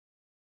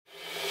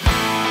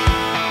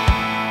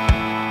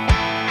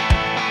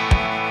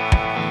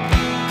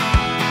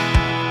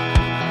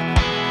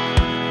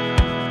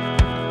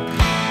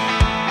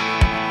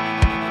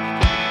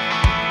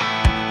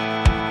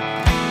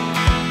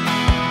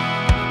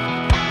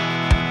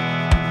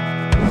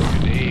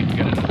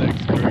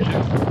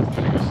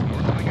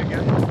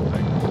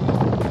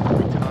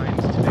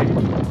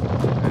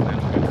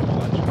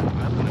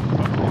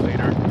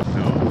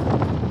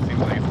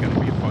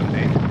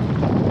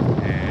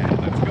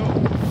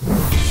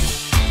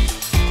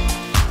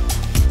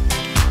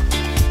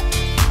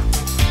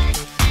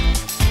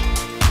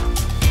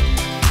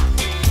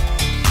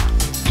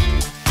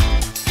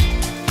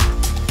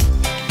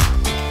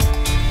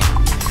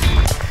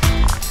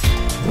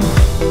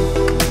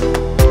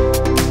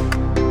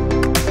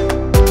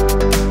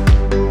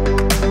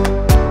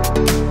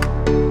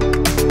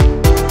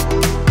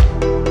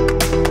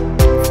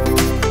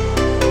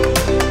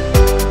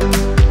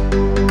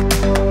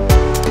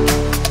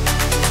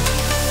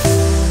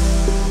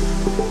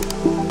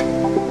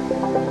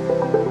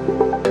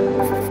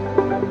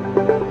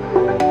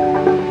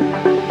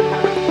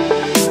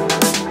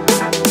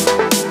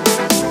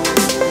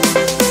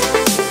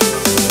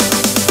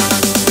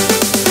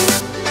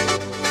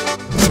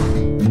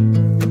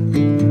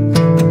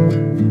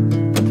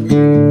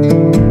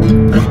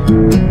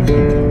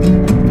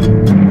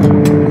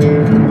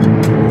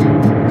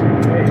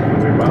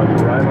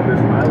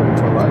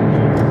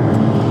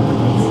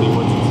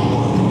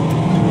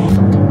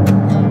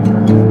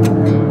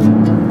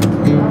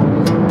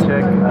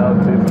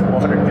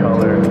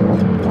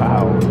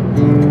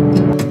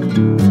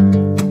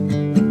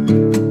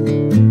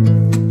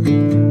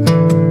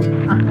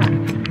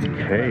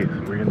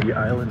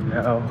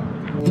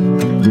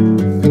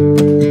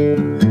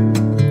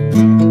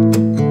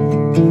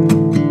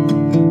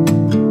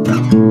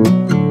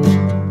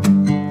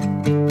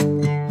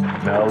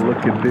Now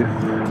look at this.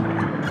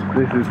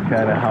 This is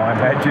kind of how I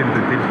imagine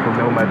the digital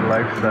nomad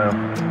lifestyle.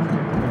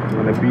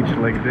 On a beach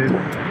like this,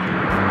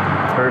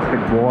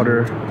 perfect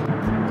water.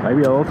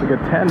 Maybe I'll also get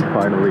tan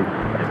finally.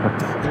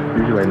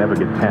 Usually I never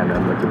get tan,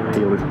 I'm like the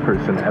palest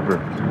person ever.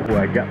 Well,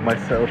 I got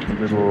myself a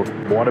little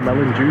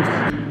watermelon juice.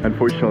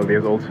 Unfortunately,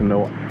 there's also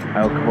no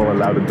alcohol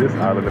allowed in this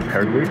island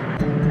apparently.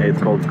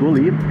 It's called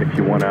Guli, if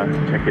you want to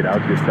check it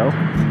out yourself.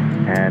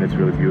 And it's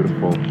really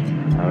beautiful.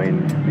 I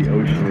mean, the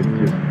ocean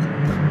is just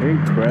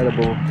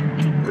incredible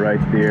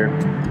right there.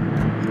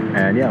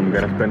 And yeah, I'm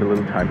gonna spend a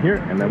little time here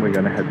and then we're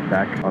gonna head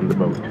back on the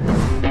boat.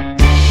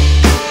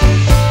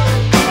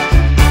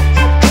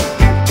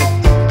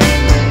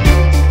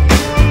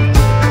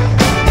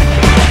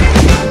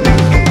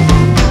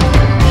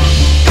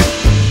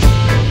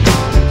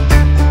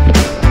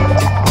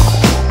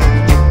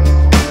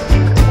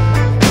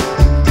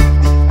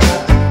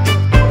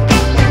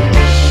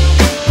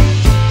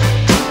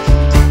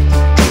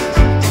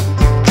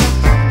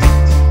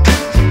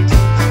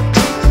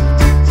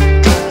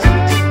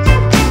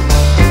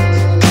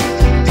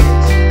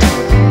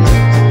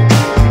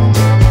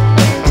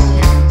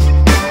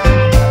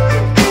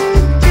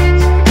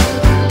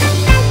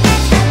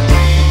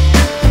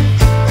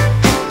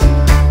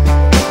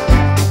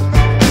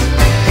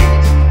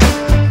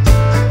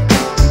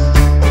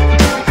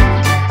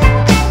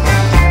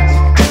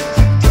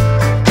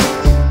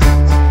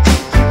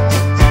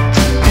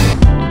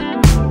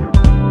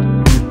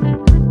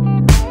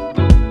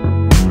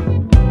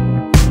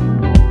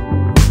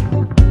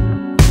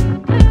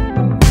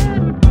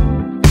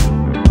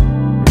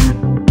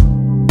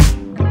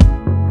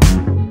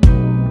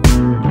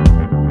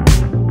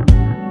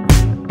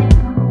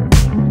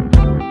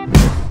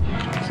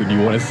 Do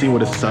you want to see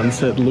what a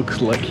sunset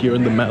looks like here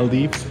in the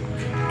Maldives?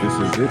 This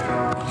is it.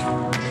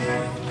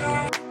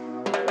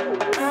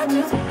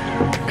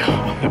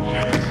 God,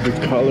 the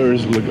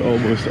colors look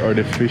almost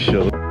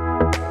artificial.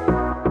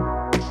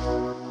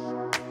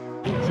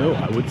 So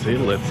I would say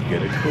let's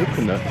get a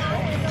coconut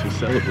to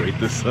celebrate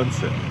the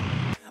sunset.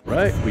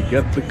 Right, we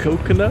got the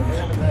coconut.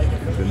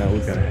 So now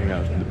we're gonna hang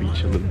out on the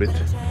beach a little bit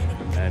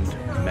and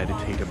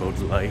meditate about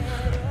life.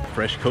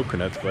 Fresh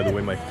coconuts, by the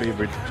way, my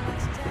favorite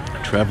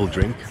travel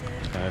drink.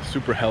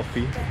 Super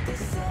healthy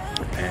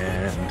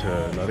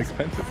and not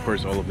expensive. Of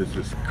course, all of this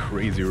is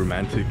crazy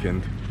romantic,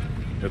 and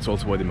that's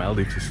also why the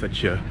Maldives is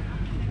such a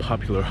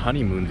popular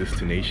honeymoon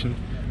destination.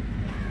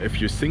 If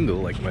you're single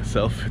like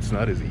myself, it's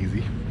not as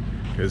easy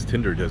because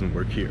Tinder doesn't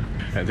work here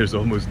and there's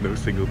almost no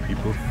single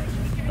people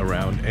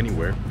around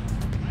anywhere,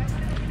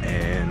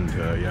 and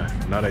yeah,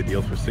 not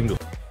ideal for singles.